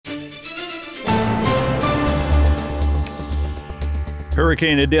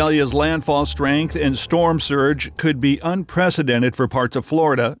Hurricane Idalia's landfall strength and storm surge could be unprecedented for parts of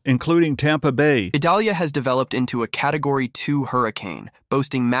Florida, including Tampa Bay. Idalia has developed into a Category 2 hurricane,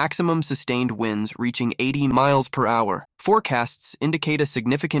 boasting maximum sustained winds reaching 80 miles per hour. Forecasts indicate a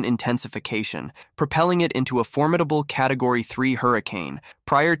significant intensification, propelling it into a formidable Category 3 hurricane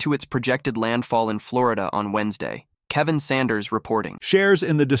prior to its projected landfall in Florida on Wednesday. Kevin Sanders reporting. Shares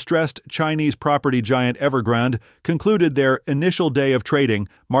in the distressed Chinese property giant Evergrande concluded their initial day of trading,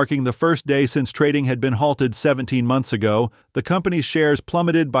 marking the first day since trading had been halted 17 months ago. The company's shares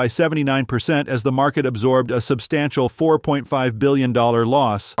plummeted by 79% as the market absorbed a substantial $4.5 billion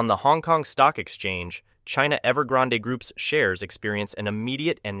loss. On the Hong Kong Stock Exchange, China Evergrande Group's shares experienced an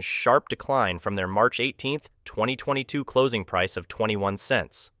immediate and sharp decline from their March 18, 2022 closing price of 21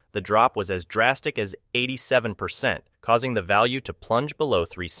 cents. The drop was as drastic as 87%, causing the value to plunge below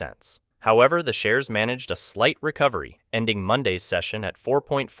 3 cents. However, the shares managed a slight recovery, ending Monday's session at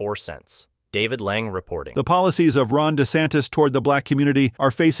 4.4 cents. David Lang reporting. The policies of Ron DeSantis toward the black community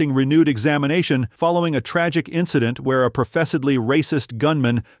are facing renewed examination following a tragic incident where a professedly racist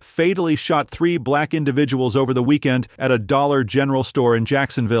gunman fatally shot 3 black individuals over the weekend at a Dollar General store in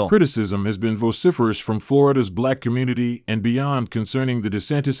Jacksonville. Criticism has been vociferous from Florida's black community and beyond concerning the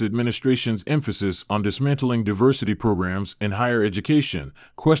DeSantis administration's emphasis on dismantling diversity programs in higher education,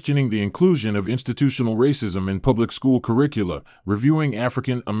 questioning the inclusion of institutional racism in public school curricula, reviewing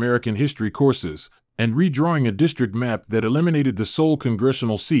African American history courses, and redrawing a district map that eliminated the sole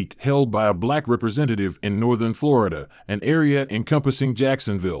congressional seat held by a black representative in northern Florida, an area encompassing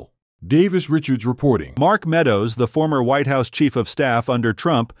Jacksonville. Davis Richards reporting. Mark Meadows, the former White House chief of staff under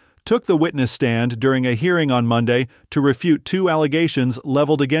Trump, took the witness stand during a hearing on Monday to refute 2 allegations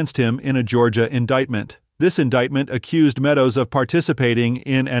leveled against him in a Georgia indictment. This indictment accused Meadows of participating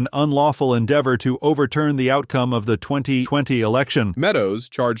in an unlawful endeavor to overturn the outcome of the 2020 election. Meadows,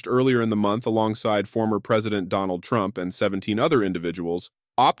 charged earlier in the month alongside former President Donald Trump and 17 other individuals,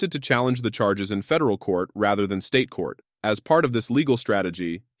 opted to challenge the charges in federal court rather than state court. As part of this legal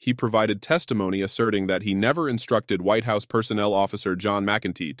strategy, he provided testimony asserting that he never instructed White House personnel officer John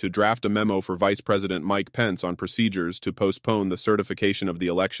McEntee to draft a memo for Vice President Mike Pence on procedures to postpone the certification of the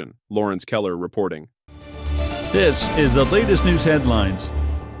election. Lawrence Keller reporting. This is the latest news headlines.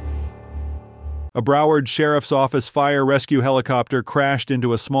 A Broward Sheriff's Office fire rescue helicopter crashed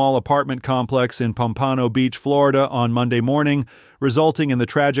into a small apartment complex in Pompano Beach, Florida on Monday morning, resulting in the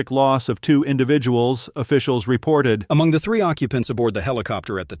tragic loss of 2 individuals, officials reported. Among the 3 occupants aboard the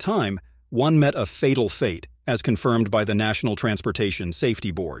helicopter at the time, one met a fatal fate, as confirmed by the National Transportation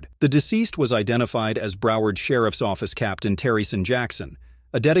Safety Board. The deceased was identified as Broward Sheriff's Office Captain Terryson Jackson,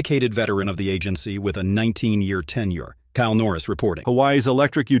 a dedicated veteran of the agency with a 19-year tenure. Kyle Norris reporting. Hawaii's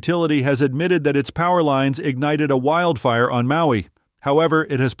electric utility has admitted that its power lines ignited a wildfire on Maui. However,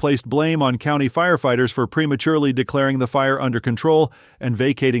 it has placed blame on county firefighters for prematurely declaring the fire under control and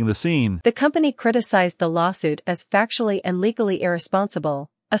vacating the scene. The company criticized the lawsuit as factually and legally irresponsible,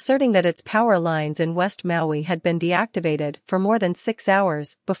 asserting that its power lines in West Maui had been deactivated for more than 6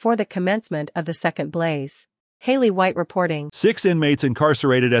 hours before the commencement of the second blaze. Haley White reporting. 6 inmates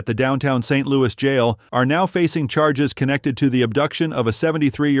incarcerated at the downtown St. Louis jail are now facing charges connected to the abduction of a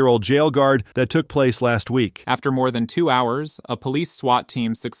 73-year-old jail guard that took place last week. After more than 2 hours, a police SWAT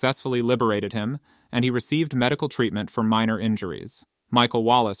team successfully liberated him, and he received medical treatment for minor injuries. Michael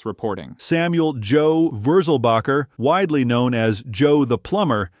Wallace reporting. Samuel Joe Wurzelbacher, widely known as Joe the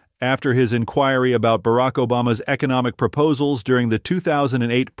Plumber, after his inquiry about Barack Obama's economic proposals during the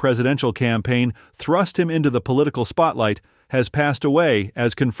 2008 presidential campaign thrust him into the political spotlight, has passed away,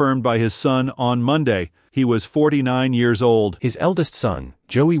 as confirmed by his son on Monday. He was 49 years old. His eldest son,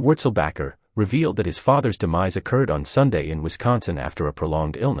 Joey Wurzelbacher, revealed that his father's demise occurred on Sunday in Wisconsin after a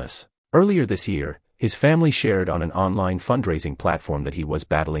prolonged illness. Earlier this year, his family shared on an online fundraising platform that he was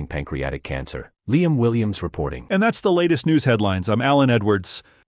battling pancreatic cancer. Liam Williams reporting. And that's the latest news headlines. I'm Alan Edwards.